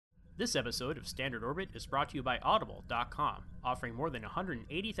This episode of Standard Orbit is brought to you by Audible.com, offering more than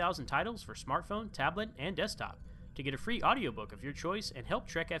 180,000 titles for smartphone, tablet, and desktop. To get a free audiobook of your choice and help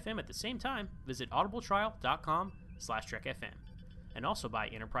Trek FM at the same time, visit audibletrial.com/trekfm. And also by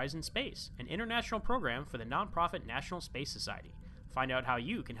Enterprise in Space, an international program for the nonprofit National Space Society. Find out how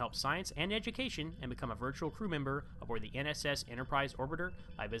you can help science and education and become a virtual crew member aboard the NSS Enterprise Orbiter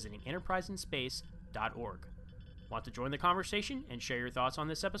by visiting enterpriseinspace.org. Want to join the conversation and share your thoughts on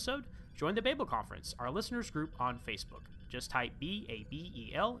this episode? Join the Babel Conference, our listeners group on Facebook. Just type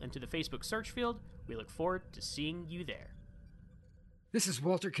BABEL into the Facebook search field. We look forward to seeing you there. This is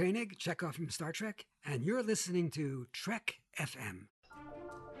Walter Koenig, Chekhov from Star Trek, and you're listening to Trek FM.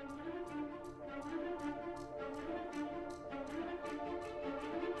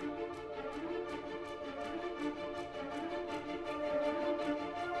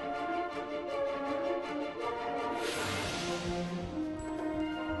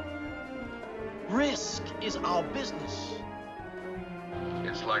 Risk is our business.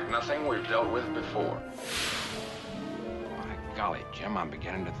 It's like nothing we've dealt with before. By golly, Jim, I'm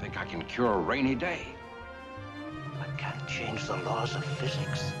beginning to think I can cure a rainy day. I can't change the laws of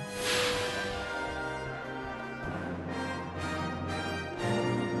physics.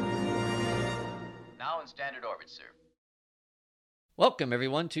 Now in Standard Orbit, sir. Welcome,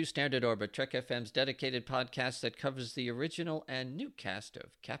 everyone, to Standard Orbit, Trek FM's dedicated podcast that covers the original and new cast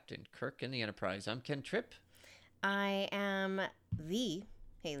of Captain Kirk and the Enterprise. I'm Ken Tripp. I am the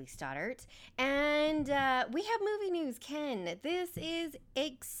Haley Stoddart, and we have movie news, Ken. This is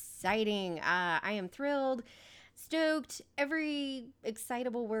exciting. I am thrilled, stoked, every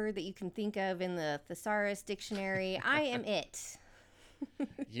excitable word that you can think of in the Thesaurus dictionary. I am it.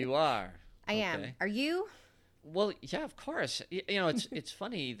 You are. I am. Are you? Well, yeah, of course. You know, it's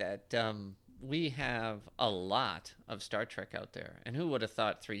funny that we have a lot of Star Trek out there. And who would have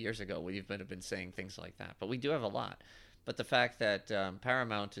thought 3 years ago we would have been saying things like that? But we do have a lot. But the fact that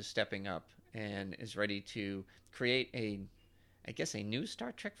Paramount is stepping up and is ready to create a new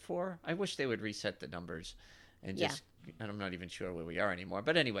Star Trek 4. I wish they would reset the numbers and just, and I'm not even sure where we are anymore.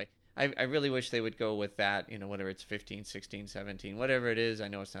 But anyway, I really wish they would go with that, you know, whether it's 15, 16, 17, whatever it is. I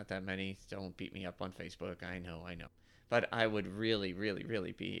know it's not that many. Don't beat me up on Facebook. I know. But I would really, really,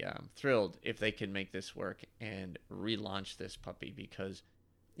 really be thrilled if they could make this work and relaunch this puppy, because,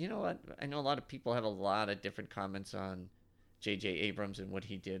 you know what? I know a lot of people have a lot of different comments on J.J. Abrams and what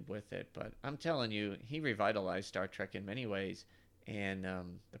he did with it, but I'm telling you, he revitalized Star Trek in many ways, and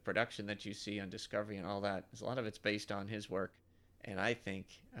the production that you see on Discovery and all that, a lot of it's based on his work. And I think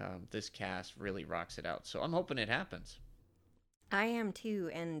this cast really rocks it out. So I'm hoping it happens. I am too,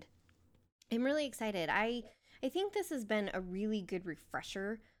 and I'm really excited. I think this has been a really good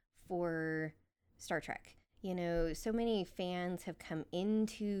refresher for Star Trek. You know, so many fans have come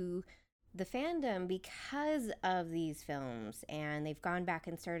into the fandom because of these films, and they've gone back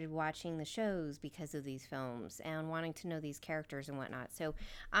and started watching the shows because of these films and wanting to know these characters and whatnot. So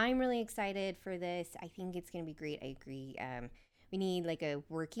I'm really excited for this. I think it's going to be great. I agree. We need like a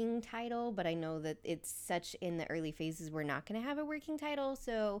working title, but I know that it's such in the early phases, we're not going to have a working title.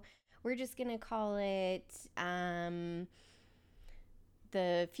 So we're just going to call it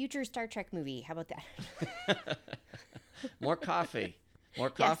the future Star Trek movie. How about that? More coffee,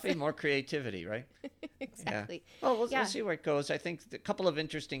 yes. More creativity, right? Exactly. Yeah. Well, we'll see where it goes. I think a couple of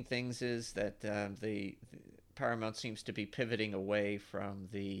interesting things is that the Paramount seems to be pivoting away from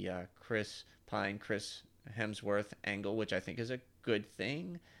the Chris Hemsworth angle, which I think is a good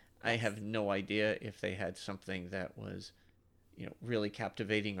thing. I have no idea if they had something that was, you know, really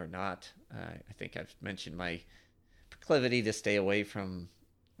captivating or not. I think I've mentioned my proclivity to stay away from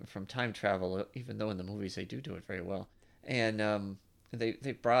time travel, even though in the movies they do it very well. And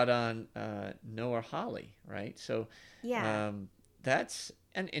they brought on Noah Hawley, right? So that's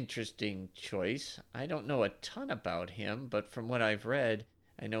an interesting choice. I don't know a ton about him, but from what I've read,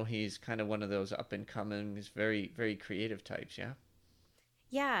 I know he's kind of one of those up-and-coming, very, very creative types, yeah?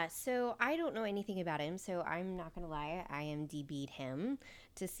 Yeah, so I don't know anything about him, so I'm not going to lie. I IMDb'd him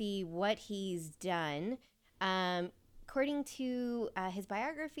to see what he's done. According to his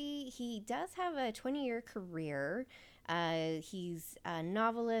biography, he does have a 20-year career. He's a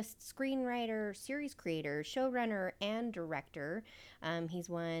novelist, screenwriter, series creator, showrunner, and director. He's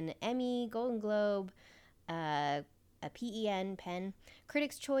won Emmy, Golden Globe, a PEN,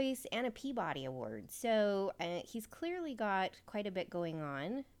 Critics' Choice, and a Peabody Award. So he's clearly got quite a bit going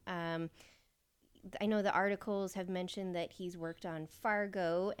on. I know the articles have mentioned that he's worked on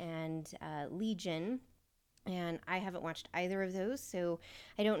Fargo and Legion, and I haven't watched either of those, so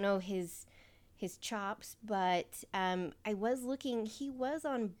I don't know his his chops, but I was looking. He was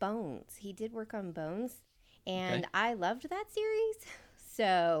on Bones. He did work on Bones, and Okay. I loved that series.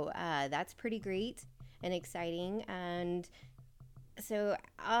 So that's pretty great and exciting. And so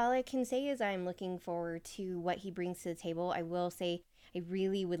all I can say is I'm looking forward to what he brings to the table. I will say I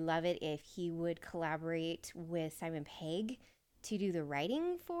really would love it if he would collaborate with Simon Pegg to do the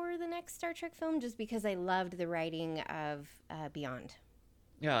writing for the next Star Trek film, just because I loved the writing of Beyond.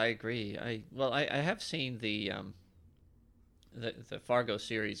 Yeah, I agree. I have seen the Fargo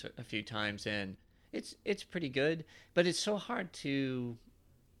series a few times, and it's pretty good, but it's so hard to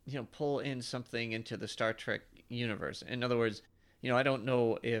pull in something into the Star Trek universe. In other words, I don't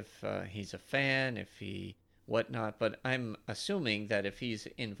know if he's a fan, if he whatnot, but I'm assuming that if he's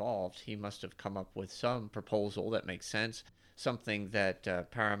involved, he must have come up with some proposal that makes sense, something that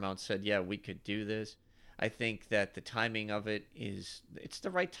Paramount said, yeah, we could do this. I think that the timing of it's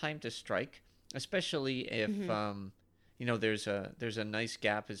the right time to strike, especially if there's a nice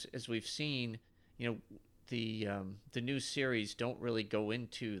gap as we've seen. The new series don't really go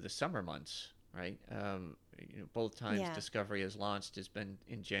into the summer months, right? Both times Discovery has launched has been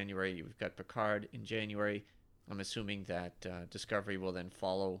in January. We've got Picard in January. I'm assuming that Discovery will then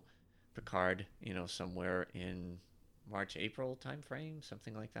follow Picard, somewhere in March, April timeframe,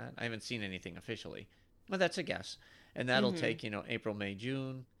 something like that. I haven't seen anything officially. Well, that's a guess. And that'll take, April, May,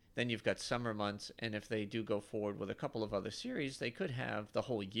 June. Then you've got summer months. And if they do go forward with a couple of other series, they could have the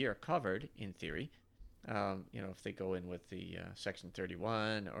whole year covered, in theory. If they go in with the Section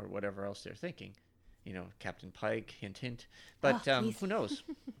 31 or whatever else they're thinking. Captain Pike, hint, hint. But who knows?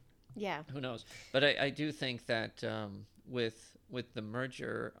 Yeah. Who knows? But I do think that with the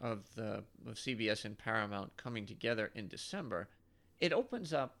merger of CBS and Paramount coming together in December, it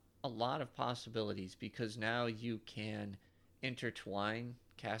opens up a lot of possibilities, because now you can intertwine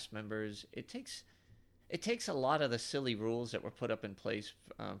cast members. It takes a lot of the silly rules that were put up in place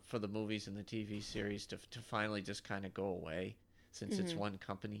for the movies and the TV series to finally just kind of go away, since it's one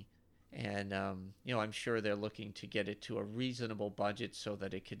company. And I'm sure they're looking to get it to a reasonable budget so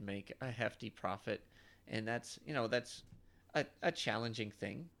that it could make a hefty profit, and that's a challenging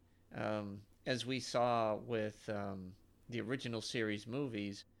thing, as we saw with the original series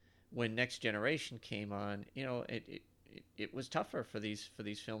movies. When Next Generation came on, it was tougher for these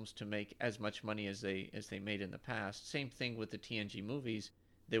films to make as much money as they made in the past. Same thing with the TNG movies.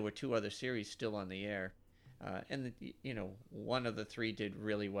 There were 2 other series still on the air, and one of the 3 did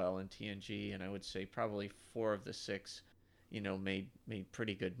really well in TNG, and I would say probably 4 of the 6, made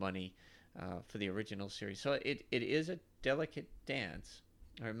pretty good money for the original series. So it is a delicate dance.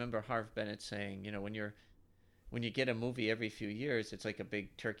 I remember Harv Bennett saying, when you get a movie every few years, it's like a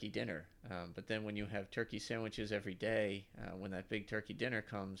big turkey dinner. But then when you have turkey sandwiches every day, when that big turkey dinner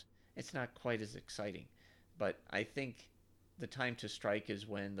comes, it's not quite as exciting. But I think the time to strike is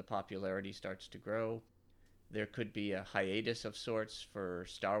when the popularity starts to grow. There could be a hiatus of sorts for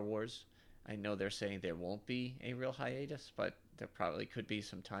Star Wars. I know they're saying there won't be a real hiatus, but there probably could be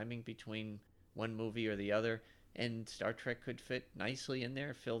some timing between one movie or the other. And Star Trek could fit nicely in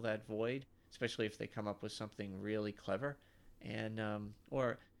there, fill that void, especially if they come up with something really clever, and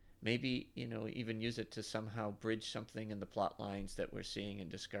or maybe even use it to somehow bridge something in the plot lines that we're seeing in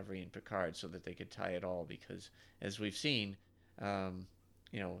Discovery and Picard, so that they could tie it all. Because as we've seen,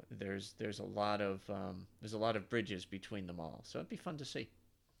 there's a lot of bridges between them all, so it'd be fun to see.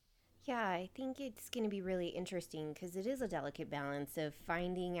 Yeah, I think it's going to be really interesting, because it is a delicate balance of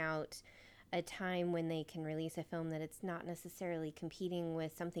finding out a time when they can release a film that it's not necessarily competing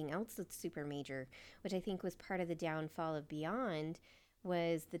with something else that's super major, which I think was part of the downfall of Beyond,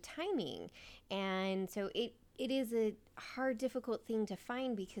 was the timing. And so it is a hard, difficult thing to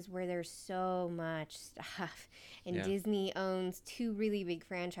find, because where there's so much stuff, and Disney owns 2 really big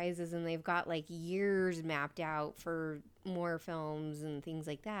franchises, and they've got like years mapped out for more films and things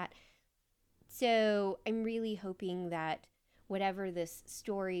like that. So I'm really hoping that whatever this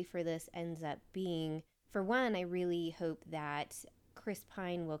story for this ends up being, for one, I really hope that Chris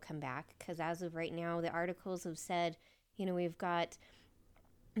Pine will come back, because as of right now, the articles have said, we've got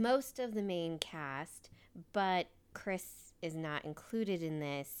most of the main cast, but Chris is not included in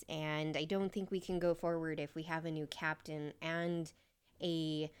this, and I don't think we can go forward if we have a new captain and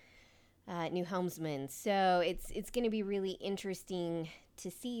a new helmsman. So it's going to be really interesting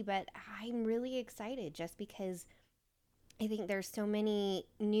to see, but I'm really excited, just because I think there's so many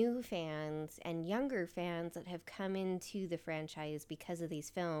new fans and younger fans that have come into the franchise because of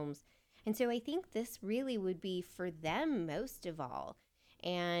these films. And so I think this really would be for them most of all.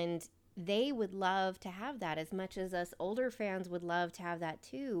 And they would love to have that as much as us older fans would love to have that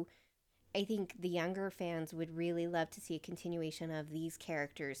too. I think the younger fans would really love to see a continuation of these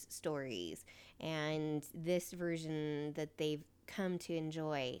characters' stories and this version that they've come to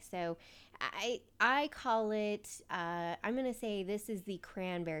enjoy. So I call it, I'm going to say this is the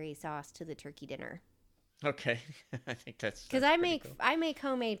cranberry sauce to the turkey dinner. Okay. I think that's Because cool. I make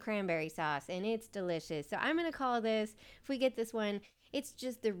homemade cranberry sauce and it's delicious. So I'm going to call this, if we get this one, it's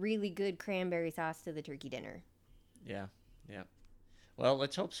just the really good cranberry sauce to the turkey dinner. Yeah. Yeah. Well,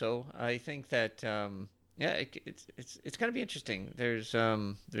 let's hope so. I think that it's going to be interesting.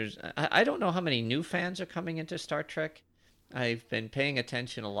 I don't know how many new fans are coming into Star Trek. I've been paying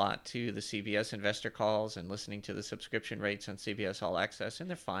attention a lot to the CBS investor calls and listening to the subscription rates on CBS All Access, and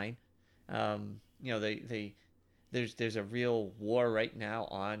they're fine. There's a real war right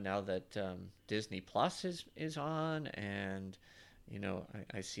now now that Disney Plus is on, and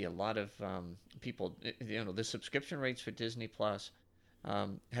I see a lot of people. The subscription rates for Disney Plus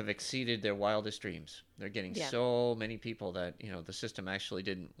have exceeded their wildest dreams. They're getting so many people that the system actually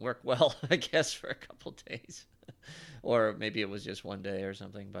didn't work well, I guess, for a couple days, or maybe it was just one day or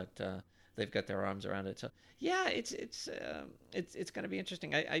something. But they've got their arms around it. So yeah, it's going to be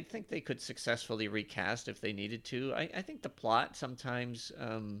interesting. I think they could successfully recast if they needed to. I think the plot sometimes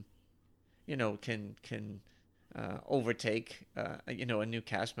can overtake a new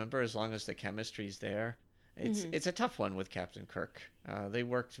cast member as long as the chemistry's there. It's a tough one with Captain Kirk. They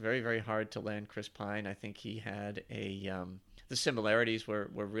worked very, very hard to land Chris Pine. I think he had the similarities were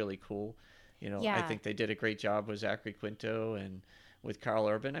really cool. I think they did a great job with Zachary Quinto and with Carl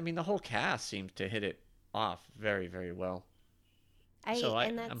Urban. I mean, the whole cast seemed to hit it off very, very well. And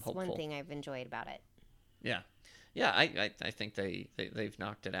that's I'm hopeful. one thing I've enjoyed about it. Yeah. I think they've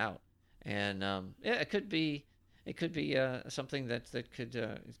knocked it out, and it could be something that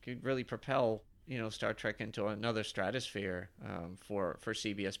could really propel Star Trek into another stratosphere for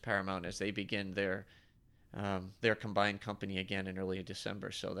CBS Paramount as they begin their combined company again in early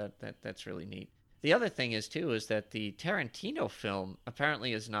December. So that's really neat. The other thing is that the Tarantino film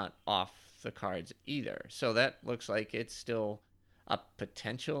apparently is not off the cards either. So that looks like it's still a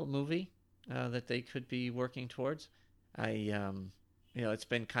potential movie that they could be working towards. It's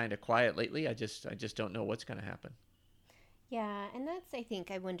been kind of quiet lately. I just don't know what's going to happen. Yeah, and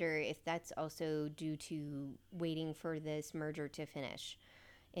I wonder if that's also due to waiting for this merger to finish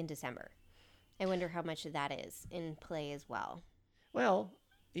in December. I wonder how much of that is in play as well. Well,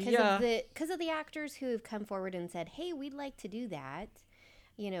 because of the actors who have come forward and said, "Hey, we'd like to do that."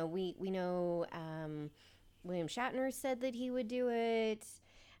 We know William Shatner said that he would do it.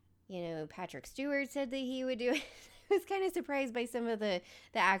 Patrick Stewart said that he would do it. I was kind of surprised by some of the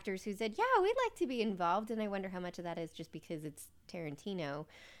actors who said, "Yeah, we'd like to be involved," and I wonder how much of that is just because it's Tarantino,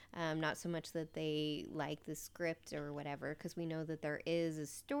 not so much that they like the script or whatever, because we know that there is a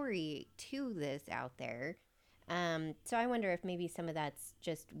story to this out there. So I wonder if maybe some of that's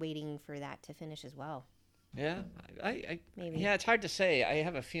just waiting for that to finish as well. Yeah, maybe. Yeah, it's hard to say. I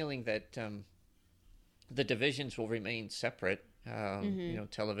have a feeling that the divisions will remain separate.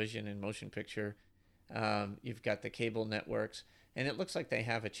 Television and motion picture. You've got the cable networks, and it looks like they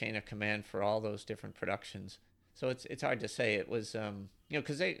have a chain of command for all those different productions. So it's hard to say. It was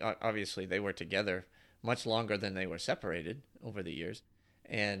because they obviously they were together much longer than they were separated over the years,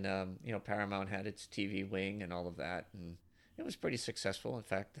 and Paramount had its TV wing and all of that, and it was pretty successful. In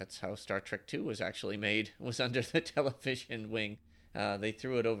fact, that's how Star Trek II was actually made, was under the television wing. They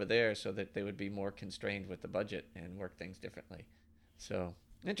threw it over there so that they would be more constrained with the budget and work things differently. So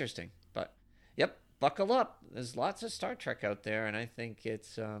interesting, but yep. Buckle up. There's lots of Star Trek out there, and I think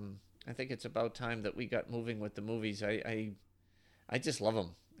it's about time that we got moving with the movies. I just love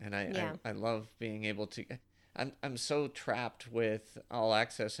them, and I love being able to. I'm so trapped with All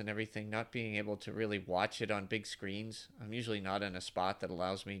Access and everything, not being able to really watch it on big screens. I'm usually not in a spot that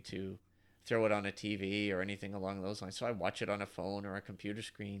allows me to throw it on a TV or anything along those lines. So I watch it on a phone or a computer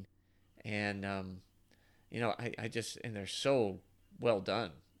screen, and I just, and they're so well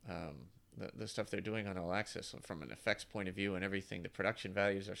done. The stuff they're doing on All Access from an effects point of view and everything, the production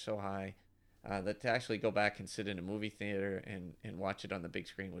values are so high that to actually go back and sit in a movie theater and watch it on the big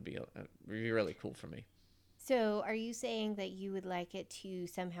screen would be really cool for me. So are you saying that you would like it to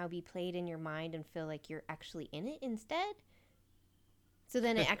somehow be played in your mind and feel like you're actually in it instead? So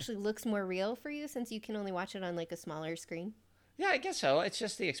then it actually looks more real for you since you can only watch it on like a smaller screen? Yeah, I guess so. It's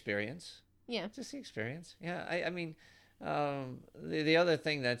just the experience. Yeah. Just the experience. Yeah, I mean... the other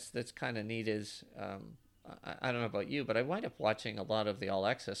thing that's kind of neat is I don't know about you, but I wind up watching a lot of the All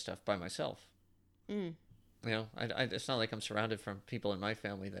Access stuff by myself. It's not like I'm surrounded from people in my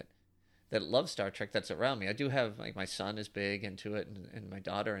family that that love Star Trek that's around me. I do have, like, my son is big into it, and my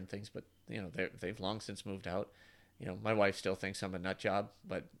daughter and things, but, you know, they've long since moved out. You know, my wife still thinks I'm a nut job,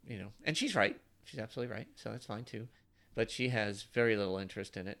 but, you know, and she's right. She's absolutely right. So that's fine too. But she has very little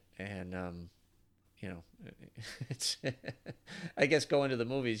interest in it. And, you know, it's, I guess going to the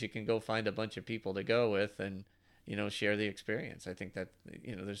movies, you can go find a bunch of people to go with and, you know, share the experience. I think that,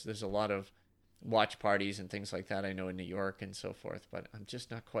 you know, there's a lot of watch parties and things like that, I know, in New York and so forth, but I'm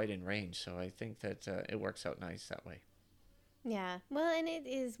just not quite in range. So I think that it works out nice that way. Yeah. Well, and it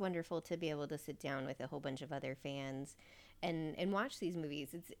is wonderful to be able to sit down with a whole bunch of other fans and watch these movies.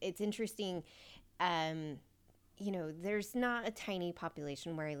 It's interesting. You know, there's not a tiny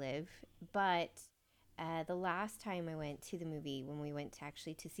population where I live, but the last time I went to the movie, when we went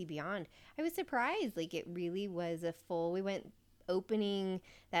to see Beyond, I was surprised. Like, it really was we went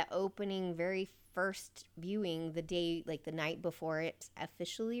that opening very first viewing the day, like the night before it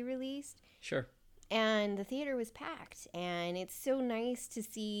officially released. Sure. And the theater was packed. And it's so nice to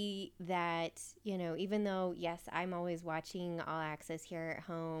see that, you know, even though, yes, I'm always watching All Access here at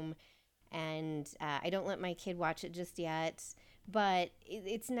home, and I don't let my kid watch it just yet, but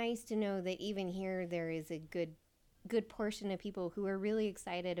it's nice to know that even here there is a good portion of people who are really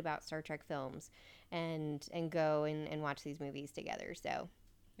excited about Star Trek films and go and watch these movies together. So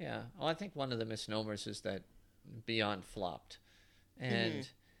yeah, well, I think one of the misnomers is that Beyond flopped, and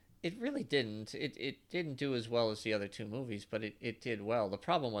it really didn't. It didn't do as well as the other two movies, but it did well. The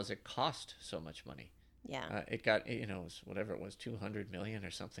problem was it cost so much money. Yeah, it got, you know, whatever it was, 200 million or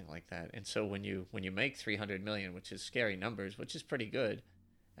something like that. And so when you make 300 million, which is scary numbers, which is pretty good,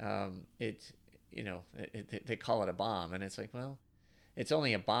 you know, they call it a bomb, and it's like, well, it's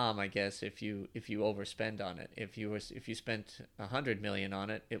only a bomb, I guess, if you overspend on it. If you spent 100 million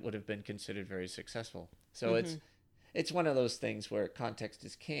on it, it would have been considered very successful. So it's one of those things where context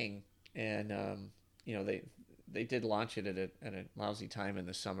is king, and you know, they did launch it at a lousy time in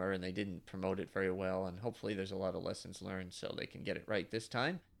the summer, and they didn't promote it very well, and hopefully there's a lot of lessons learned so they can get it right this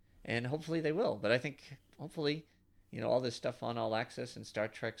time, and hopefully they will. But I think hopefully, you know, all this stuff on All Access and Star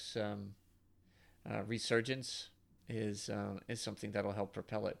Trek's resurgence is something that'll help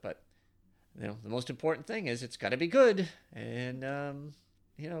propel it. But, you know, the most important thing is it's got to be good, and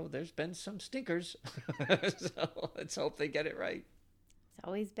you know, there's been some stinkers, so let's hope they get it right. It's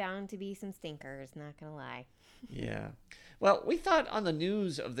always bound to be some stinkers, not gonna lie. Yeah. Well, we thought on the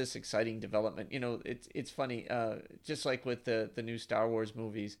news of this exciting development, you know, it's funny, just like with the new Star Wars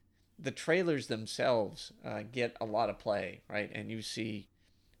movies, the trailers themselves get a lot of play, right? And you see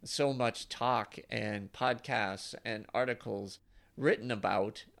so much talk and podcasts and articles written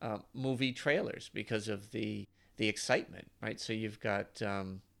about movie trailers because of the excitement, right? So you've got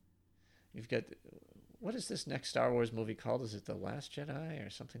what is this next Star Wars movie called? Is it The Last Jedi or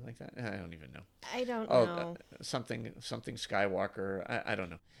something like that? I don't even know. I don't know. Something Skywalker. I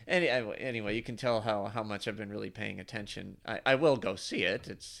don't know. Anyway, you can tell how much I've been really paying attention. I will go see it.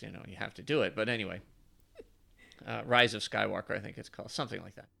 It's, you know, you have to do it. But anyway, Rise of Skywalker, I think it's called, something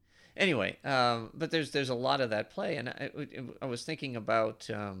like that. Anyway, but there's a lot of that play, and I was thinking about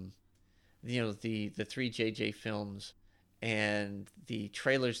you know, the 3 JJ films and the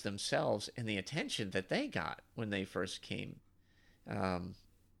trailers themselves and the attention that they got when they first came online.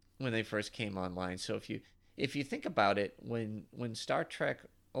 So if you think about it, when Star Trek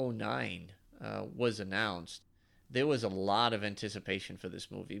 09 was announced, there was a lot of anticipation for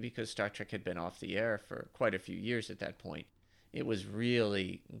this movie because Star Trek had been off the air for quite a few years at that point. It was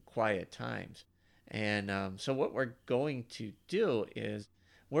really quiet times. And so what we're going to do is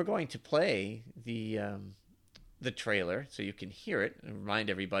we're going to play the trailer so you can hear it and remind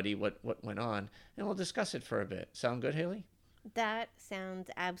everybody what went on, and we'll discuss it for a bit. Sound good, Haley? That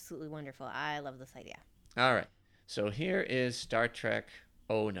sounds absolutely wonderful. I love this idea. All right. So here is Star Trek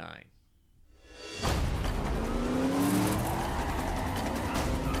 09.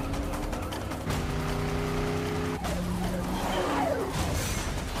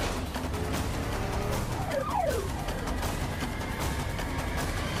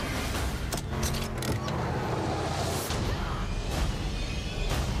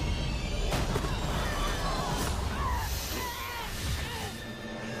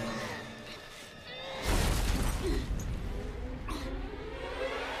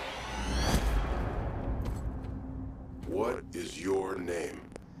 What is your name?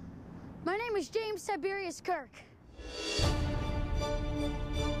 My name is James Tiberius Kirk.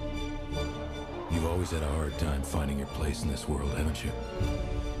 You've always had a hard time finding your place in this world, haven't you?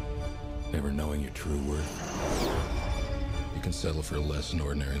 Never knowing your true worth. You can settle for less than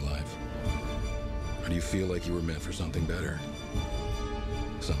ordinary life. Or do you feel like you were meant for something better?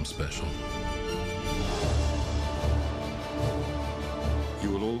 Something special. You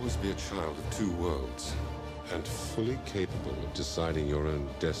will always be a child of two worlds, and fully capable of deciding your own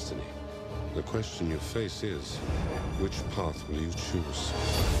destiny. The question you face is, which path will you choose?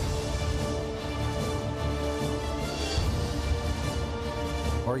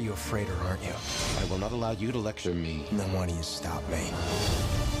 Are you afraid or aren't you? I will not allow you to lecture me. Then why do you stop me?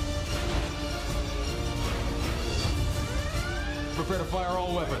 Prepare to fire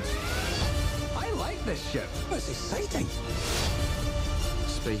all weapons. I like this ship. It's exciting.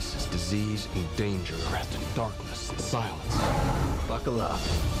 Space is disease and danger, wrapped in darkness and silence. Buckle up.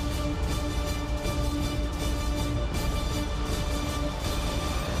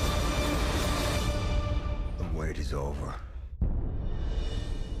 The wait is over.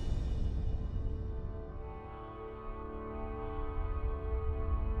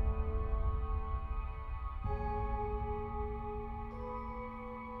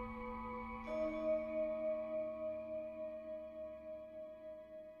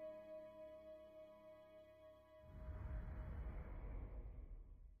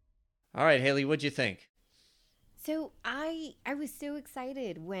 All right, Haley, what'd you think? So I was so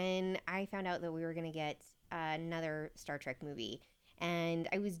excited when I found out that we were going to get another Star Trek movie. And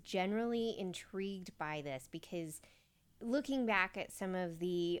I was generally intrigued by this because looking back at some of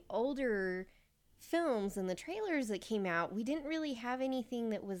the older films and the trailers that came out, we didn't really have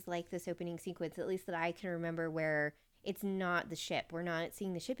anything that was like this opening sequence, at least that I can remember, where it's not the ship. We're not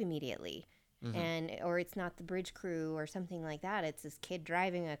seeing the ship immediately. Mm-hmm. Or it's not the bridge crew or something like that. It's this kid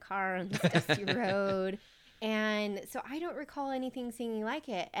driving a car on this dusty road. And so I don't recall anything seeming like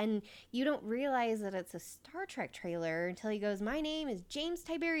it. And you don't realize that it's a Star Trek trailer until he goes, "My name is James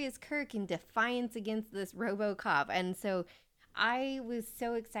Tiberius Kirk," in defiance against this RoboCop. And so I was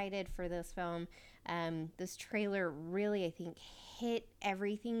so excited for this film. This trailer really, I think, hit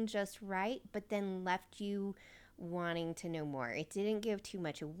everything just right, but then left you wanting to know more. It didn't give too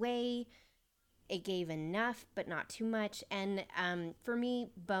much away. It gave enough, but not too much. And for me,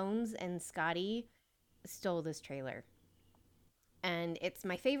 Bones and Scotty stole this trailer. And it's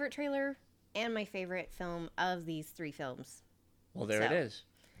my favorite trailer and my favorite film of these three films. Well, there it is.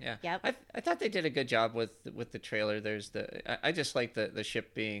 Yeah. Yep. I thought they did a good job with the trailer. I just like the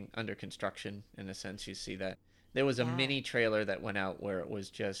ship being under construction, in a sense. You see that. There was a mini trailer that went out where it was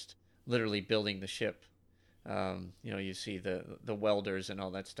just literally building the ship. You see the welders and all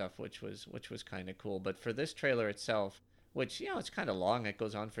that stuff, which was kind of cool. But for this trailer itself, which, it's kind of long, it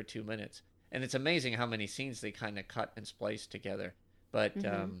goes on for 2 minutes, and it's amazing how many scenes they kind of cut and spliced together. But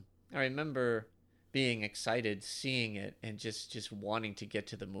I remember being excited seeing it and just wanting to get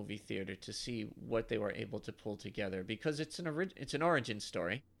to the movie theater to see what they were able to pull together, because it's an origin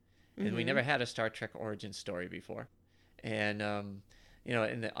story, and we never had a Star Trek origin story before, and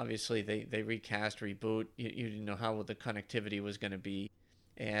and obviously they recast, reboot. You didn't know how the connectivity was going to be,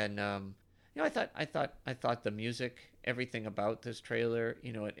 and I thought the music, everything about this trailer,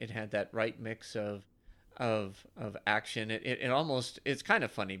 it had that right mix of action. It's kind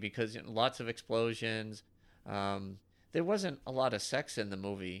of funny because lots of explosions. There wasn't a lot of sex in the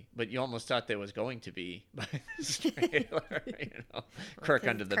movie, but you almost thought there was going to be by this trailer. Kirk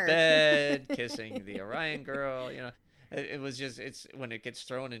under the bed, kissing the Orion girl. It was just, it's when it gets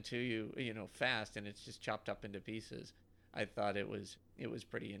thrown into you, fast, and it's just chopped up into pieces. I thought it was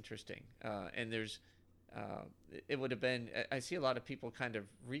pretty interesting. And it would have been, I see a lot of people kind of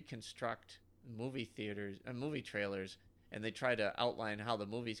reconstruct movie trailers, and they try to outline how the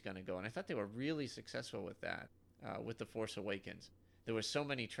movie's going to go. And I thought they were really successful with that, with The Force Awakens. There were so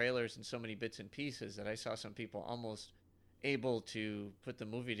many trailers and so many bits and pieces that I saw some people almost able to put the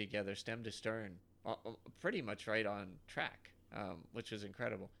movie together stem to stern, pretty much right on track, which was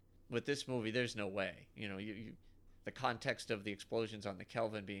incredible. With this movie, there's no way. The context of the explosions on the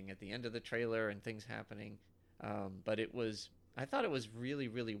Kelvin being at the end of the trailer and things happening, but I thought it was really,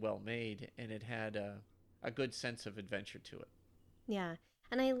 really well made, and it had a good sense of adventure to it. Yeah.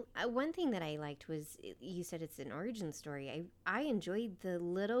 And one thing that I liked was, you said it's an origin story. I enjoyed the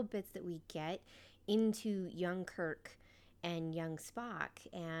little bits that we get into young Kirk and young Spock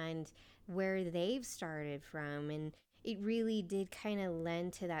and where they've started from, and it really did kind of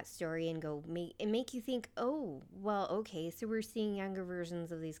lend to that story and make you think, oh, well, okay, so we're seeing younger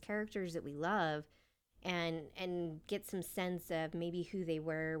versions of these characters that we love, and get some sense of maybe who they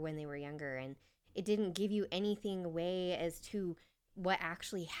were when they were younger. And it didn't give you anything away as to what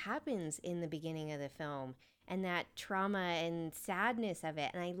actually happens in the beginning of the film and that trauma and sadness of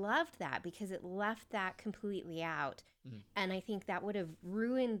it. And I loved that because it left that completely out. And I think that would have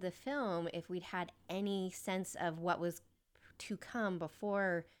ruined the film if we'd had any sense of what was to come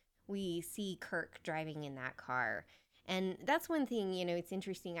before we see Kirk driving in that car. And that's one thing, it's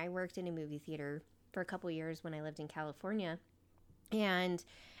interesting. I worked in a movie theater for a couple years when I lived in California. And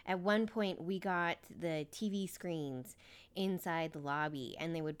at one point, we got the TV screens inside the lobby,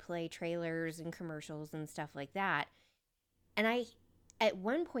 and they would play trailers and commercials and stuff like that. And I, at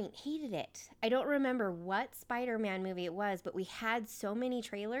one point, hated it. I don't remember what Spider-Man movie it was, but we had so many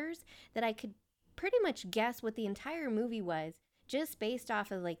trailers that I could pretty much guess what the entire movie was just based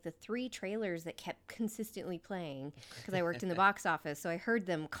off of like the 3 trailers that kept consistently playing, because I worked in the box office, so I heard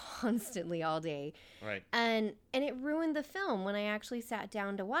them constantly all day. Right. And it ruined the film when I actually sat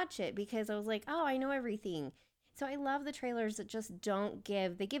down to watch it, because I was like, oh, I know everything. So I love the trailers that just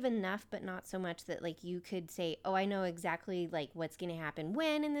they give enough, but not so much that like you could say, oh, I know exactly like what's going to happen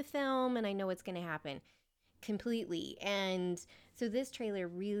when in the film, and I know what's going to happen completely. And so this trailer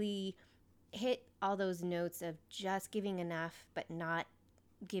really hit all those notes of just giving enough, but not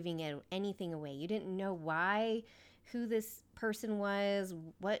giving anything away. You didn't know who this person was,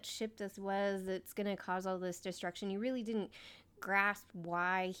 what ship this was that's going to cause all this destruction. You really didn't grasp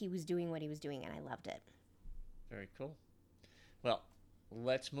why he was doing what he was doing, and I loved it. Very cool. Well,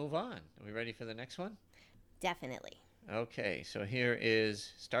 let's move on. Are we ready for the next one? Definitely. Okay, so here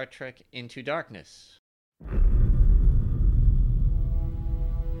is Star Trek Into Darkness.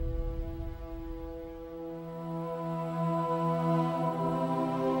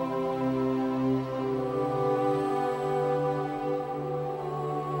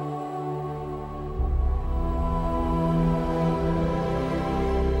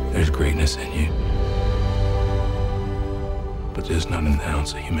 There's greatness in you, but there's not an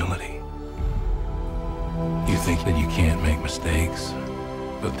ounce of humility. You think that you can't make mistakes,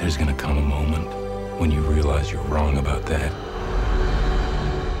 but there's gonna come a moment when you realize you're wrong about that.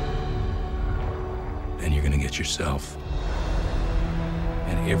 And you're gonna get yourself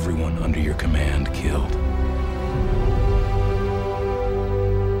and everyone under your command killed.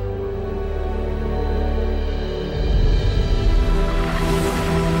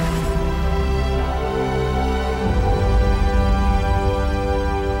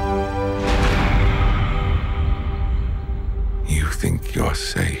 You're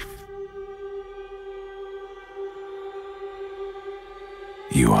safe.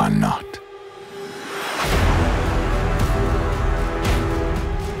 You are not.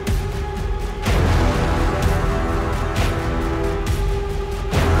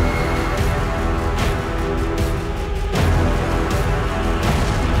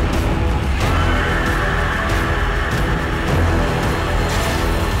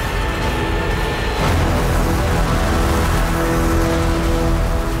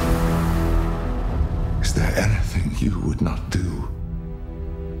 Is there anything you would not do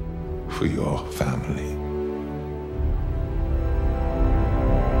for your family?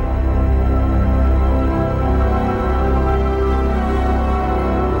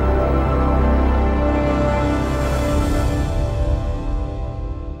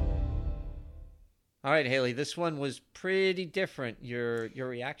 All right, Haley, this one was pretty different. Your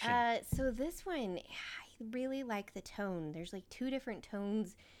reaction? So this one, I really like the tone. There's like 2 different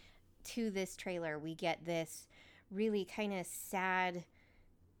tones to this trailer. We get this really kind of sad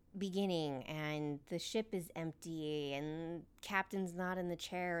beginning, and the ship is empty, and Captain's not in the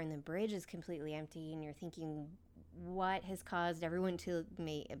chair, and the bridge is completely empty, and you're thinking, what has caused everyone to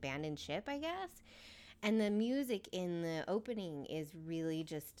abandon ship, I guess? And the music in the opening is really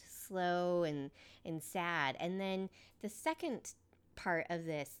just slow and sad. And then the second part of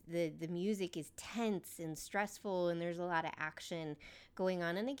this, the music is tense and stressful, and there's a lot of action going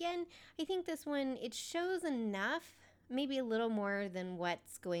on. And again, I think this one, it shows enough, maybe a little more than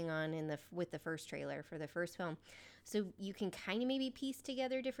what's going on with the first trailer for the first film. So you can kind of maybe piece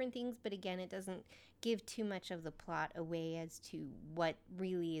together different things, but again, it doesn't give too much of the plot away as to what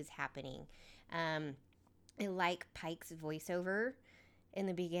really is happening. I like Pike's voiceover in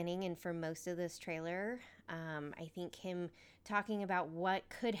the beginning and for most of this trailer. I think him talking about what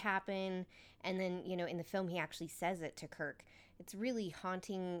could happen, and then, in the film he actually says it to Kirk. It's really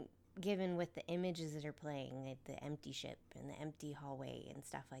haunting, given with the images that are playing, like the empty ship and the empty hallway and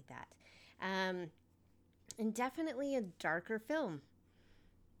stuff like that. And definitely a darker film.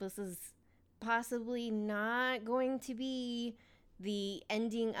 This is possibly not going to be the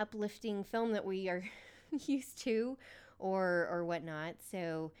ending uplifting film that we are used to or whatnot.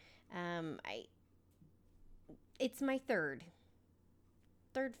 So it's my third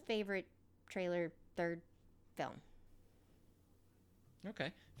favorite trailer, third film.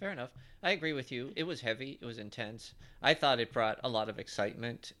 Okay, fair enough. I agree with you. It was heavy. It was intense. I thought it brought a lot of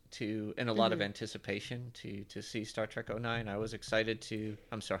excitement and a lot of anticipation to see Star Trek '09. I was excited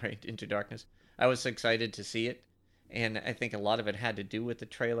Into Darkness. I was excited to see it, and I think a lot of it had to do with the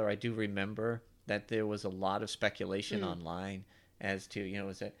trailer. I do remember that there was a lot of speculation online as to,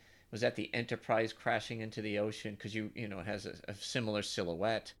 was that the Enterprise crashing into the ocean because it has a similar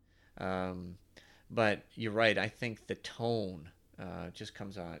silhouette. But you're right. I think the tone just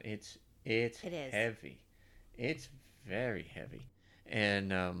comes on. It is heavy. It's very heavy,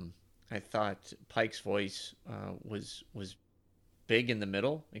 and I thought Pike's voice was big in the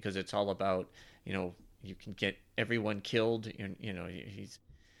middle because it's all about you can get everyone killed.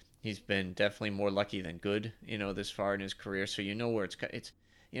 He's been definitely more lucky than good this far in his career. So where it's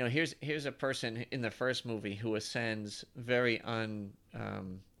here's a person in the first movie who ascends very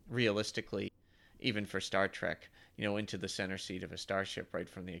realistically, even for Star Trek, into the center seat of a starship right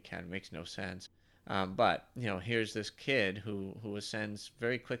from the Academy. Makes no sense. But here's this kid who ascends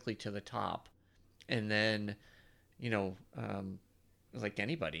very quickly to the top, and then like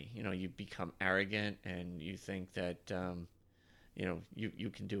anybody, you become arrogant and you think that you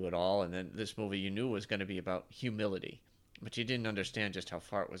can do it all. And then this movie you knew was going to be about humility, but you didn't understand just how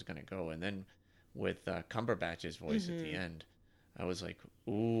far it was going to go. And then with Cumberbatch's voice at the end, I was like,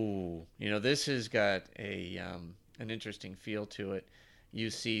 ooh, this has got an interesting feel to it. You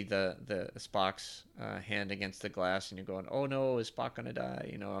see the Spock's hand against the glass, and you're going, oh no, is Spock going to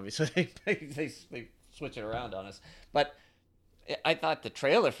die? Obviously they switch it around on us. But I thought the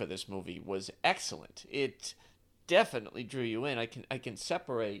trailer for this movie was excellent. It definitely drew you in. I can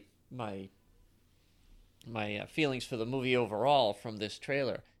separate my feelings for the movie overall from this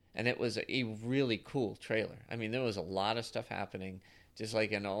trailer, and it was a really cool trailer. I mean, there was a lot of stuff happening, just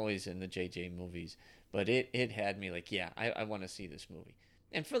like always in the JJ movies, but it had me like, yeah, I want to see this movie.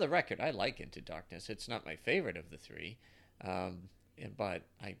 And for the record, I like Into Darkness. It's not my favorite of the three, but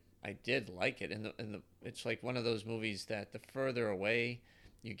I did like it, and it's like one of those movies that the further away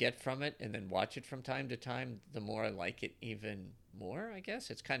you get from it and then watch it from time to time, the more I like it even more, I guess.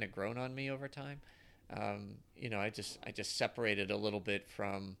 It's kind of grown on me over time. I just separated a little bit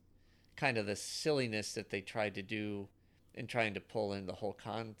from kind of the silliness that they tried to do in trying to pull in the whole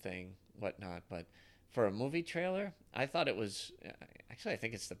Khan thing, whatnot. But for a movie trailer, I thought it was actually, I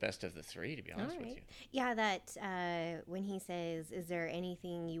think it's the best of the three, to be honest with you. Yeah, that when he says, is there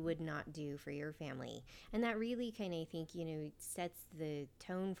anything you would not do for your family? And that really kind of, I think, sets the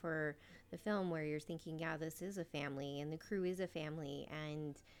tone for the film, where you're thinking, yeah, this is a family and the crew is a family.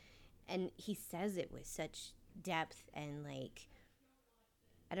 And he says it with such depth and like,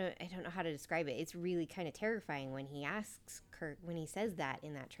 I don't know how to describe it. It's really kind of terrifying when he asks Kirk, when he says that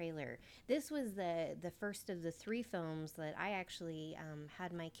in that trailer. This was the first of the three films that I actually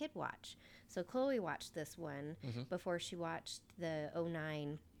had my kid watch. So Chloe watched this one before she watched the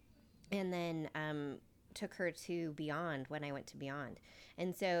 '09, and then took her to Beyond when I went to Beyond.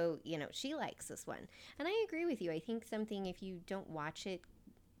 And so, she likes this one. And I agree with you. I think something, if you don't watch it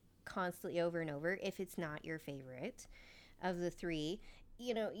constantly over and over, if it's not your favorite of the three,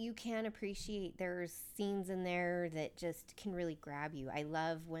 you can appreciate there's scenes in there that just can really grab you. I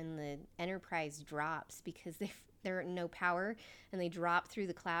love when the Enterprise drops because they're no power and they drop through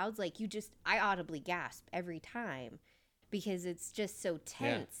the clouds. Like I audibly gasp every time because it's just so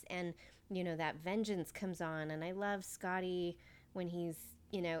tense. Yeah. And, that vengeance comes on. And I love Scotty when he's,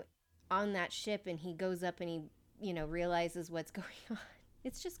 on that ship and he goes up and he, realizes what's going on.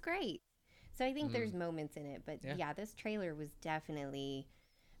 It's just great. So I think there's moments in it, but yeah, this trailer was definitely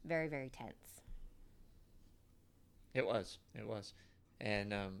very, very tense. It was.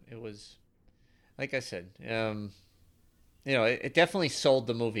 And it was, like I said, it definitely sold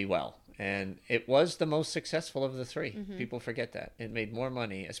the movie well. And it was the most successful of the three. People forget that. It made more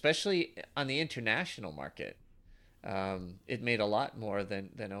money, especially on the international market. It made a lot more than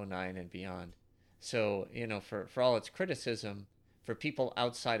 '09 and Beyond. So, for all its criticism, for people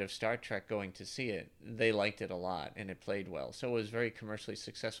outside of Star Trek going to see it, they liked it a lot, and it played well. So it was very commercially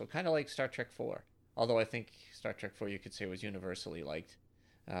successful, kind of like Star Trek 4. Although I think Star Trek 4, you could say, was universally liked.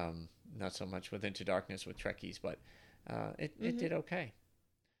 Not so much with Into Darkness with Trekkies, but it did okay.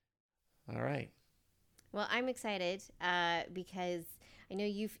 All right. Well, I'm excited because I know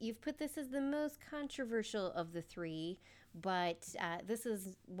you've put this as the most controversial of the three, but this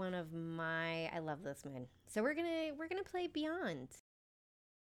is one of I love this one. So we're gonna play Beyond.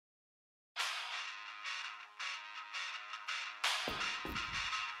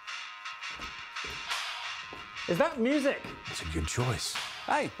 Is that music? It's a good choice.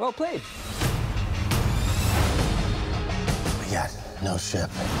 Hey, well played. I got no ship.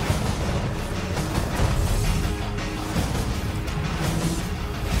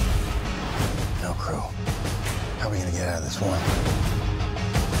 No crew. How are we gonna get out of this one?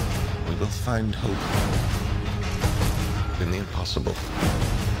 We will find hope in the impossible.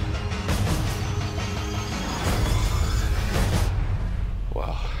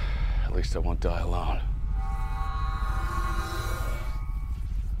 Well, at least I won't die alone.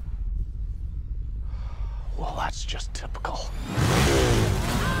 Well, that's just typical.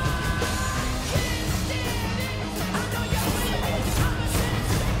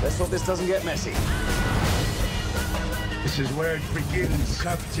 Let's hope this doesn't get messy. This is where it begins,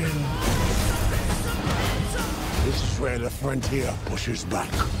 Captain. This is where the frontier pushes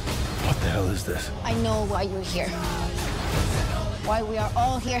back. What the hell is this? I know why you're here. Why we are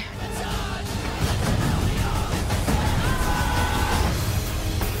all here.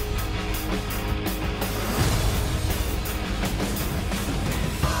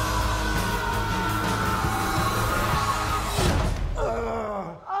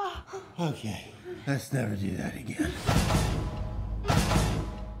 Okay, let's never do that again.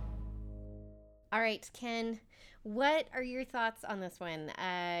 All right, Ken, what are your thoughts on this one?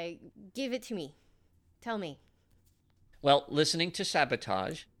 Give it to me. Tell me. Well, listening to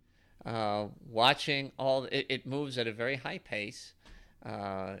Sabotage, watching all, it moves at a very high pace.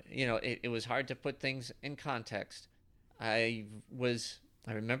 It was hard to put things in context. I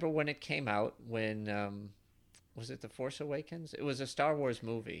remember when it came out, when, was it The Force Awakens? It was a Star Wars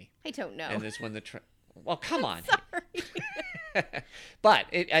movie. I don't know. And this when well, come on. But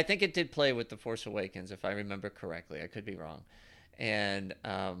I think it did play with The Force Awakens, if I remember correctly. I could be wrong. And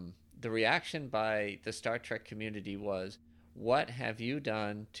the reaction by the Star Trek community was, what have you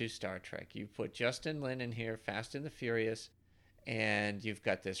done to Star Trek? You put Justin Lin in here, Fast and the Furious, and you've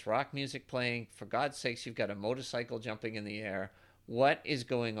got this rock music playing. For God's sakes, you've got a motorcycle jumping in the air. What is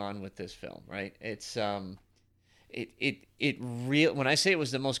going on with this film, right? It's when I say it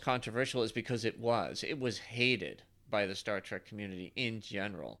was the most controversial, is because it was hated by the Star Trek community in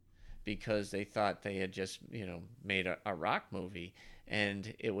general, because they thought they had just made a rock movie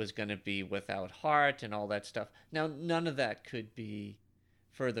and it was going to be without heart and all that stuff. Now, none of that could be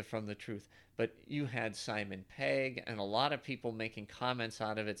further from the truth, but you had Simon Pegg and a lot of people making comments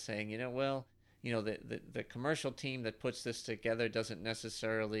out of it saying, the commercial team that puts this together doesn't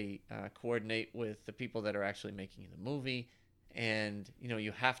necessarily coordinate with the people that are actually making the movie. And,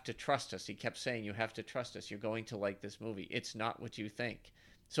 you have to trust us. He kept saying, you have to trust us. You're going to like this movie. It's not what you think.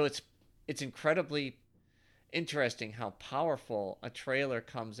 So it's incredibly interesting how powerful a trailer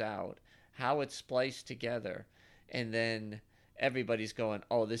comes out, how it's spliced together, and then everybody's going,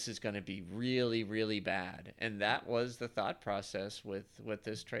 oh, this is going to be really, really bad. And that was the thought process with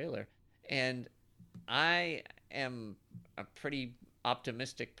this trailer. And I am a pretty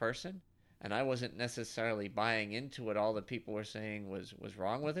optimistic person, and I wasn't necessarily buying into what all the people were saying was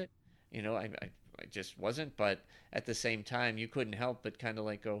wrong with it. I just wasn't. But at the same time, you couldn't help but kind of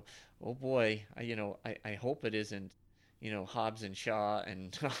like go, oh boy, I hope it isn't, Hobbs and Shaw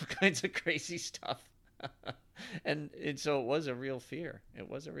and all kinds of crazy stuff. and so it was a real fear. It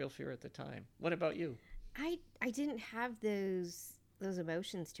was a real fear at the time. What about you? I didn't have those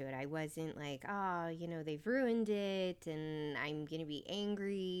emotions to it. I wasn't like, they've ruined it and I'm going to be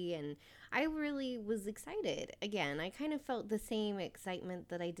angry. And I really was excited. Again, I kind of felt the same excitement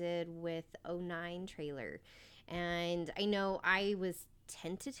that I did with 09 trailer. And I know I was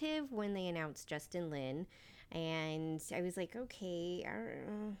tentative when they announced Justin Lin. And I was like, okay,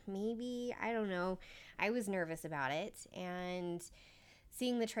 maybe, I don't know. I was nervous about it. And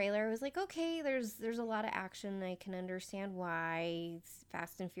seeing the trailer, I was like, okay, there's a lot of action. I can understand why. It's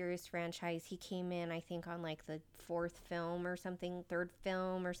Fast and Furious franchise. He came in, I think, on like the third film or something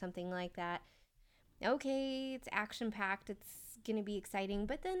like that. Okay, it's action-packed. It's going to be exciting.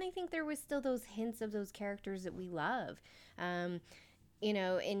 But then I think there was still those hints of those characters that we love.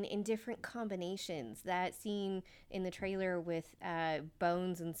 In different combinations. That scene in the trailer with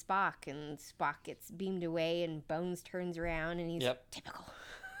Bones and Spock gets beamed away and Bones turns around and he's typical.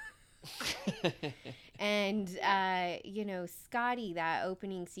 And Scotty, that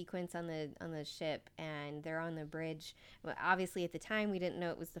opening sequence on the ship, and they're on the bridge. Well, obviously at the time we didn't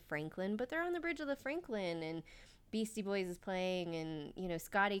know it was the Franklin, but they're on the bridge of the Franklin and Beastie Boys is playing, and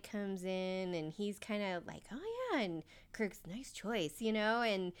Scotty comes in and he's kind of like, oh yeah, and Kirk's nice choice,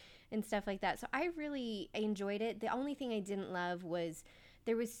 and stuff like that. So I really enjoyed it. The only thing I didn't love was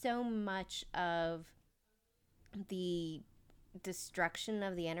there was so much of the destruction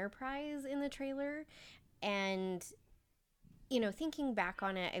of the Enterprise in the trailer, and thinking back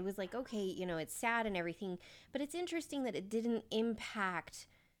on it, I was like, okay, it's sad and everything, but it's interesting that it didn't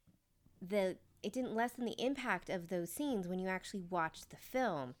lessen the impact of those scenes when you actually watch the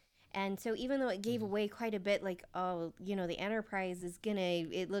film. And so even though it gave away quite a bit, like, the Enterprise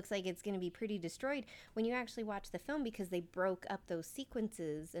it looks like it's going to be pretty destroyed, when you actually watch the film, because they broke up those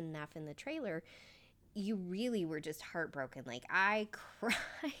sequences enough in the trailer, you really were just heartbroken. Like, I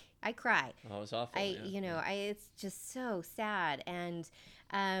cry. Oh, it was awful. It's just so sad. And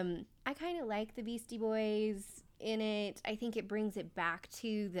I kind of like the Beastie Boys in it. I think it brings it back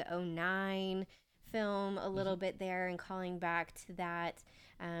to the '09 film a little bit there, and calling back to that,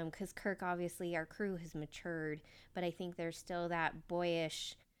 because Kirk, obviously, our crew has matured, but I think there's still that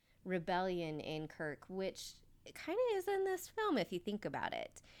boyish rebellion in Kirk, which kind of is in this film if you think about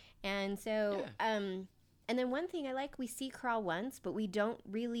it. And so, and then one thing I like, we see Krall once, but we don't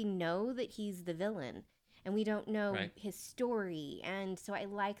really know that he's the villain, and we don't know his story. And so I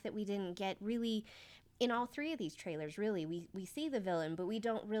like that we didn't get really, in all three of these trailers, really, we see the villain, but we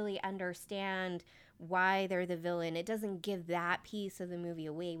don't really understand why they're the villain. It doesn't give that piece of the movie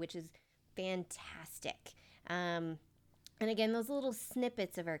away, which is fantastic. And again, those little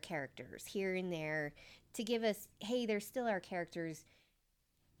snippets of our characters here and there to give us, hey, they're still our characters.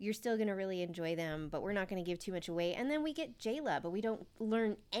 You're still going to really enjoy them, but we're not going to give too much away. And then we get Jayla, but we don't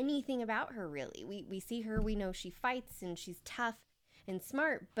learn anything about her, really. We see her, we know she fights and she's tough and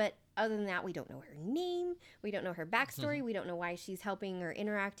smart, but other than that, we don't know her name. We don't know her backstory. We don't know why she's helping or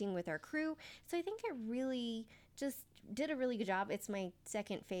interacting with our crew. So I think it really just did a really good job. It's my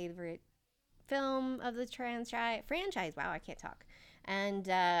second favorite film of the franchise. Wow, I can't talk. And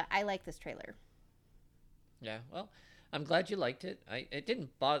I like this trailer. Yeah, well, I'm glad you liked it. It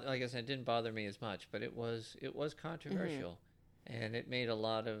didn't bother, like I said, it didn't bother me as much, but it was controversial, and it made a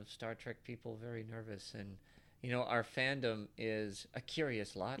lot of Star Trek people very nervous. And our fandom is a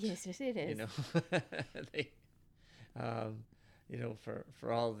curious lot. Yes, it is. They,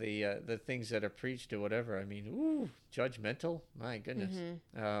 for all the things that are preached or whatever. I mean, ooh, judgmental. My goodness,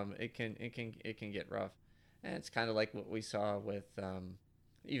 it can get rough, and it's kind of like what we saw with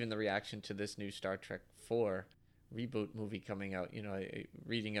even the reaction to this new Star Trek 4 reboot movie coming out.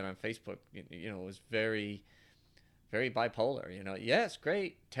 Reading it on Facebook, it was very, very bipolar. Yes,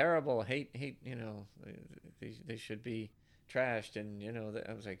 great, terrible, hate. They should be trashed, and I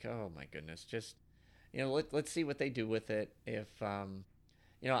was like, oh my goodness, just let's see what they do with it. If I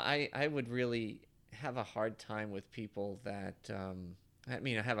would really have a hard time with people that I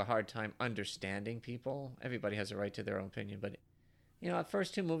have a hard time understanding people. Everybody has a right to their own opinion, but the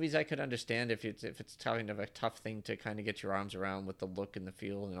first two movies I could understand if it's kind of a tough thing to kind of get your arms around with the look and the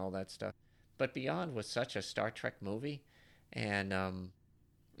feel and all that stuff. But Beyond was such a Star Trek movie, and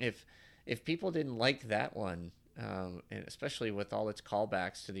if people didn't like that one, and especially with all its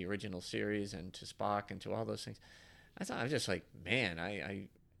callbacks to the original series and to Spock and to all those things, I was just like, man,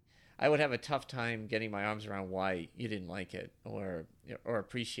 I would have a tough time getting my arms around why you didn't like it or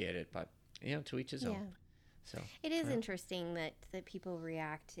appreciate it. But to each his own. So it is interesting that people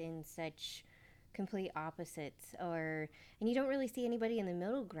react in such complete opposites, and you don't really see anybody in the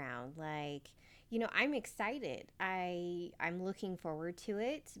middle ground. Like, I'm excited. I'm looking forward to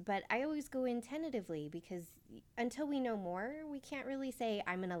it, but I always go in tentatively, because until we know more, we can't really say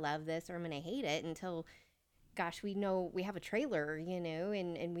I'm going to love this or I'm going to hate it until, gosh, we know we have a trailer,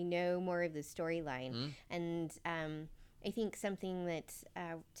 and we know more of the storyline. And I think something that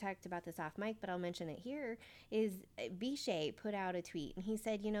talked about this off mic, but I'll mention it here, is Bichet put out a tweet, and he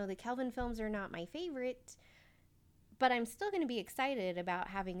said, the Kelvin films are not my favorite, but I'm still going to be excited about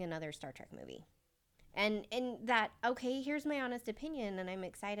having another Star Trek movie. And that, okay, here's my honest opinion, and I'm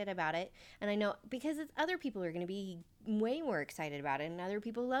excited about it. And I know, because other people are going to be way more excited about it, and other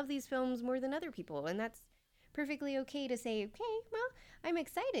people love these films more than other people, and that's perfectly okay to say, okay, well, I'm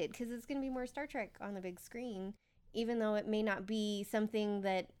excited because it's going to be more Star Trek on the big screen, even though it may not be something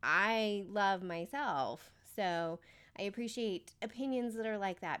that I love myself. So I appreciate opinions that are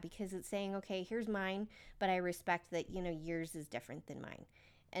like that, because it's saying, okay, here's mine, but I respect that, yours is different than mine.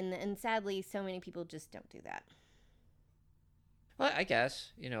 And sadly, so many people just don't do that. Well, I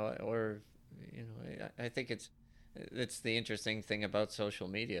guess, I think it's the interesting thing about social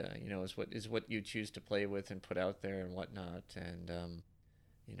media, is what you choose to play with and put out there and whatnot. And,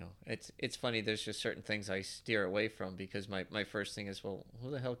 it's funny. There's just certain things I steer away from, because my first thing is, well,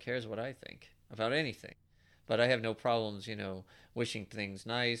 who the hell cares what I think about anything? But I have no problems, wishing things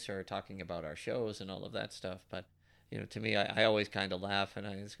nice or talking about our shows and all of that stuff. But, to me, I always kind of laugh, and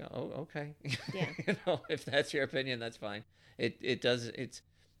I just go, oh, okay. Yeah. If that's your opinion, that's fine.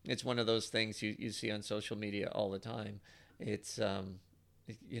 It's one of those things you see on social media all the time. it's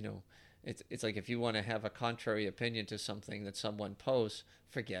it's like if you want to have a contrary opinion to something that someone posts,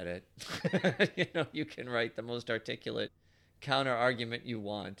 forget it. You can write the most articulate counter argument you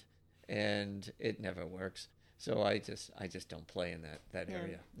want, and it never works. So I just don't play in that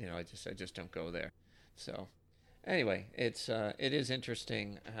area. I just don't go there. So anyway, it is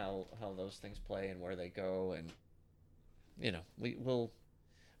interesting how those things play and where they go, and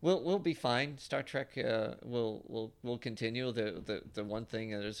we'll be fine. Star Trek will continue. The one thing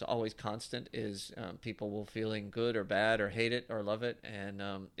that is always constant is people will feeling good or bad or hate it or love it,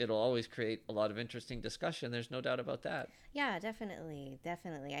 and it'll always create a lot of interesting discussion. There's no doubt about that. Yeah, definitely.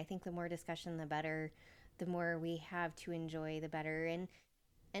 I think the more discussion, the better. The more we have to enjoy, the better.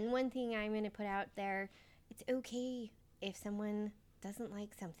 And one thing I'm going to put out there, it's okay if someone doesn't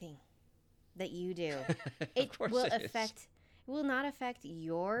like something that you do. It will not affect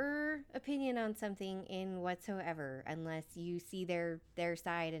your opinion on something in whatsoever unless you see their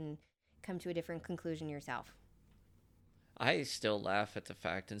side and come to a different conclusion yourself. I still laugh at the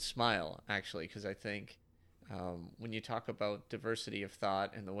fact and smile, actually, because I think when you talk about diversity of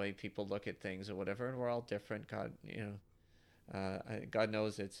thought and the way people look at things or whatever, and we're all different, God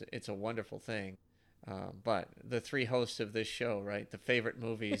knows it's a wonderful thing. But the three hosts of this show, right, the favorite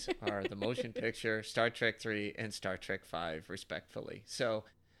movies are the motion picture, Star Trek 3, and Star Trek 5, respectfully. So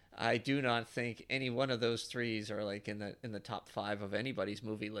I do not think any one of those threes are like in the top 5 of anybody's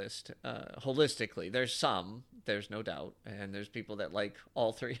movie list. Holistically, there's no doubt, and there's people that like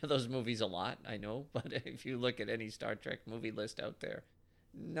all 3 of those movies a lot, I know, but if you look at any Star Trek movie list out there,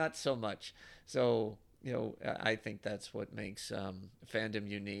 not so much. So I think that's what makes fandom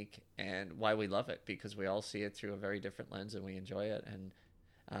unique and why we love it, because we all see it through a very different lens and we enjoy it. And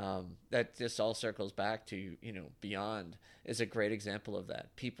that just all circles back to, Beyond is a great example of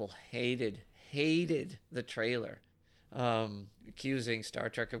that. People hated the trailer, accusing Star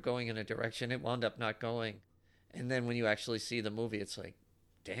Trek of going in a direction it wound up not going. And then when you actually see the movie, it's like,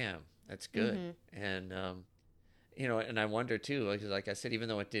 damn, that's good. Mm-hmm. And, and I wonder too, like I said, even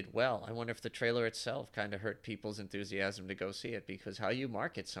though it did well, I wonder if the trailer itself kind of hurt people's enthusiasm to go see it, because how you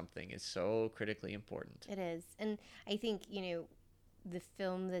market something is so critically important. It is. And I think, the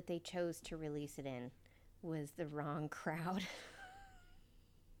film that they chose to release it in was the wrong crowd.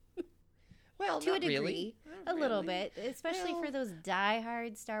 Well, to a degree, really. a little bit, especially for those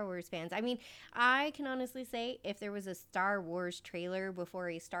diehard Star Wars fans. I mean, I can honestly say if there was a Star Wars trailer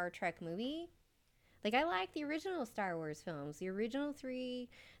before a Star Trek movie, like I like the original Star Wars films, the original 3,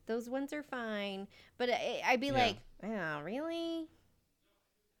 those ones are fine, but I'd be like, oh, really?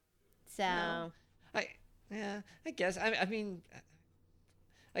 So, no. I guess. I mean,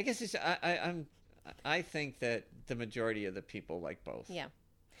 I guess it's I think that the majority of the people like both. Yeah.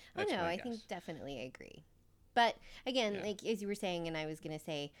 I think definitely I agree. But again, like as you were saying, and I was going to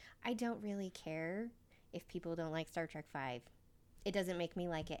say, I don't really care if people don't like Star Trek 5. It doesn't make me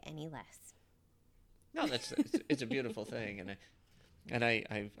like it any less. No, it's a beautiful thing. And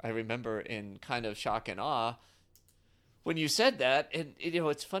I remember in kind of shock and awe when you said that. And,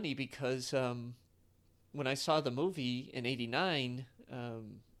 it's funny because when I saw the movie in '89,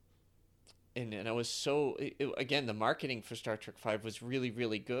 and I was so again, the marketing for Star Trek 5 was really,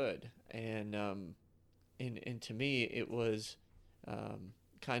 really good, and to me it was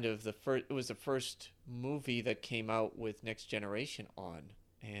kind of the first. It was the first movie that came out with Next Generation on,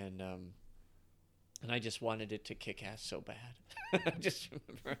 and I just wanted it to kick ass so bad. I just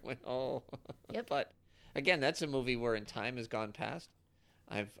remember I went, oh, yep. But again, that's a movie where in time has gone past.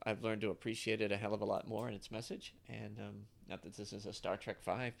 I've learned to appreciate it a hell of a lot more in its message, and not that this is a Star Trek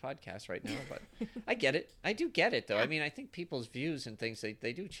 5 podcast right now, but I get it. I do get it, though. Yeah. I mean, I think people's views and things,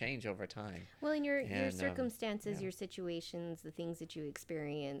 they do change over time. Well, and your circumstances, your situations, the things that you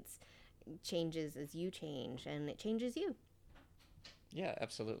experience changes as you change, and it changes you. Yeah,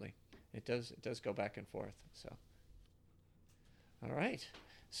 absolutely. It does go back and forth. So, all right.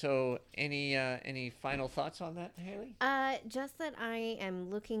 So, any final thoughts on that, Haley? Just that I am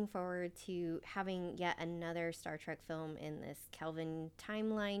looking forward to having yet another Star Trek film in this Kelvin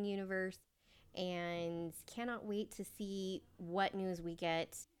timeline universe, and cannot wait to see what news we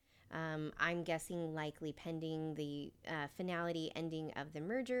get. I'm guessing likely pending the finality ending of the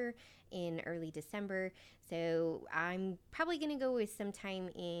merger in early December. So I'm probably going to go with sometime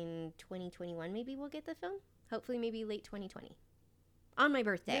in 2021. Maybe we'll get the film. Hopefully, maybe late 2020. On my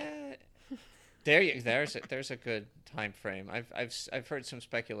birthday. Yeah. There's a good time frame. I've heard some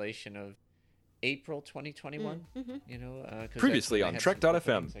speculation of April 2021. Mm-hmm. Previously on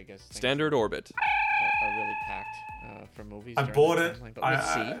Trek.fm, Standard Orbit. are really packed for movies. I bought it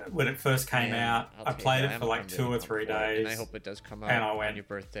when it first came out. I played it for like 2 or 3 days. And I hope it does come out and I went, on your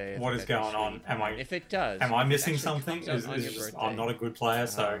birthday. What is going on? If it does, am I missing something? I'm not a good player,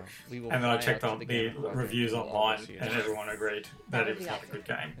 so. And then I checked on the reviews online, and everyone agreed that it was not a good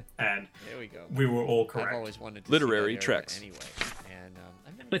game, and we were all correct. I've always wanted to Literary see that Treks. anyway. And,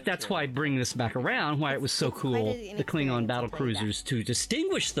 but that's why I bring this back around, why it was so cool, the Klingon battle cruisers, to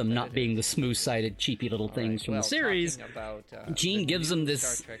distinguish them not being the smooth-sided, cheapy little things from the series. Gene gives them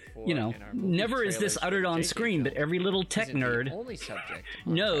this, never is this uttered on screen, but every little tech nerd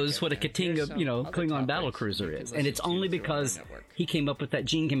knows what a Katinga, Klingon battle cruiser is. And it's only because Gene came up with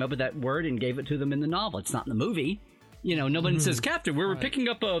that word and gave it to them in the novel. It's not in the movie. Nobody says, Captain, we're picking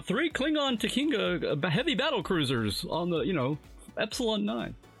up 3 Klingon Takinga heavy battle cruisers on the, Epsilon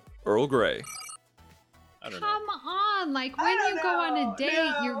 9. Earl Grey. Come on, like when you go on a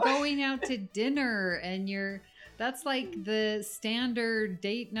date, you're going out to dinner, and that's like the standard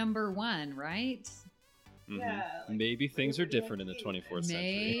date number 1, right? Mm-hmm. Yeah. Maybe things are different in the 24th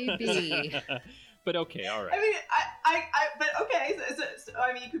century. Maybe. But okay, all right. I mean, but okay. So,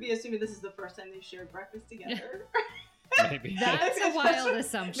 I mean, you could be assuming this is the first time they shared breakfast together. Maybe. That's a wild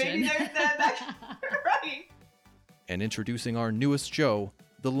assumption. Maybe that's right. And introducing our newest show,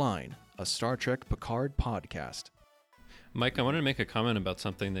 The Line, a Star Trek Picard podcast. Mike, I wanted to make a comment about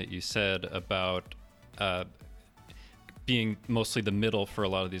something that you said about being mostly the middle for a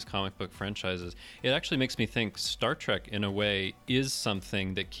lot of these comic book franchises. It actually makes me think Star Trek, in a way, is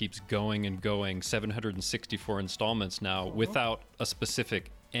something that keeps going and going, 764 installments now, without a specific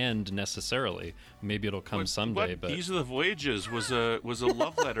end necessarily. Maybe it'll come someday. But These Are the Voyages was a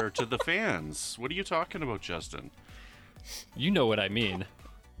love letter to the fans. What are you talking about, Justin? You know what I mean.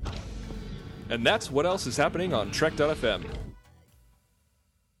 And that's what else is happening on Trek.fm.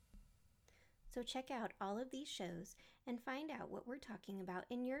 So check out all of these shows and find out what we're talking about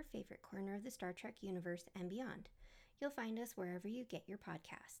in your favorite corner of the Star Trek universe and beyond. You'll find us wherever you get your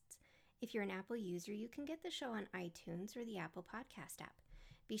podcasts. If you're an Apple user, you can get the show on iTunes or the Apple Podcast app.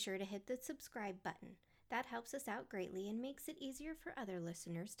 Be sure to hit the subscribe button. That helps us out greatly and makes it easier for other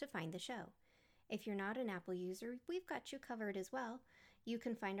listeners to find the show. If you're not an Apple user, we've got you covered as well. You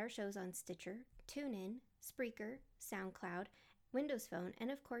can find our shows on Stitcher, TuneIn, Spreaker, SoundCloud, Windows Phone,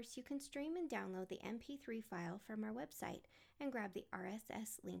 and of course you can stream and download the MP3 file from our website and grab the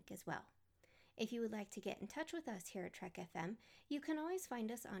RSS link as well. If you would like to get in touch with us here at Trek FM, you can always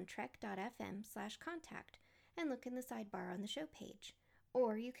find us on trek.fm/contact and look in the sidebar on the show page.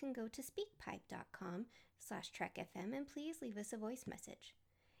 Or you can go to speakpipe.com/trekfm and please leave us a voice message.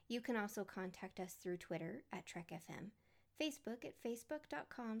 You can also contact us through Twitter at TrekFM, Facebook at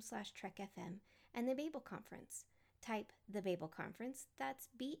facebook.com/TrekFM, and the Babel Conference. Type the Babel Conference, that's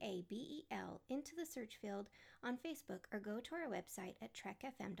BABEL, into the search field on Facebook or go to our website at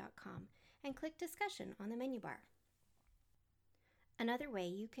trekfm.com and click discussion on the menu bar. Another way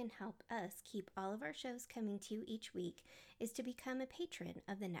you can help us keep all of our shows coming to you each week is to become a patron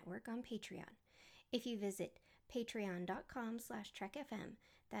of the network on Patreon. If you visit patreon.com/trekfm,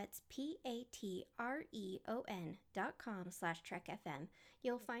 that's patreon.com/trekfm,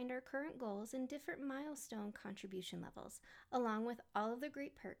 you'll find our current goals and different milestone contribution levels, along with all of the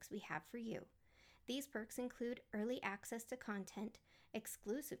great perks we have for you. These perks include early access to content,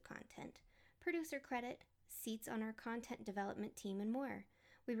 exclusive content, producer credit, seats on our content development team, and more.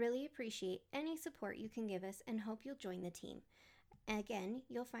 We really appreciate any support you can give us and hope you'll join the team. Again,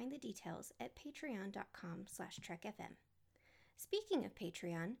 you'll find the details at patreon.com/trekfm. Speaking of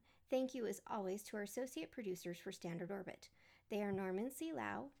Patreon, thank you as always to our associate producers for Standard Orbit. They are Norman C.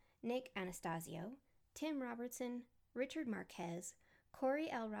 Lau, Nick Anastasio, Tim Robertson, Richard Marquez, Corey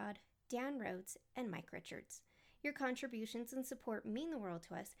Elrod, Dan Rhodes, and Mike Richards. Your contributions and support mean the world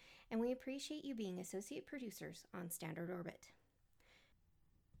to us, and we appreciate you being associate producers on Standard Orbit.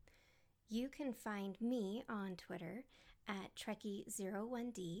 You can find me on Twitter at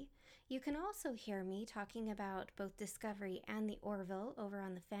Trekkie01D. You can also hear me talking about both Discovery and the Orville over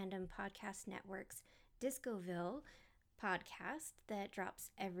on the Fandom Podcast Network's Discoville podcast that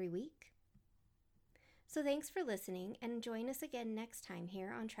drops every week. So thanks for listening, and join us again next time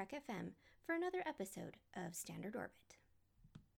here on Trek FM for another episode of Standard Orbit.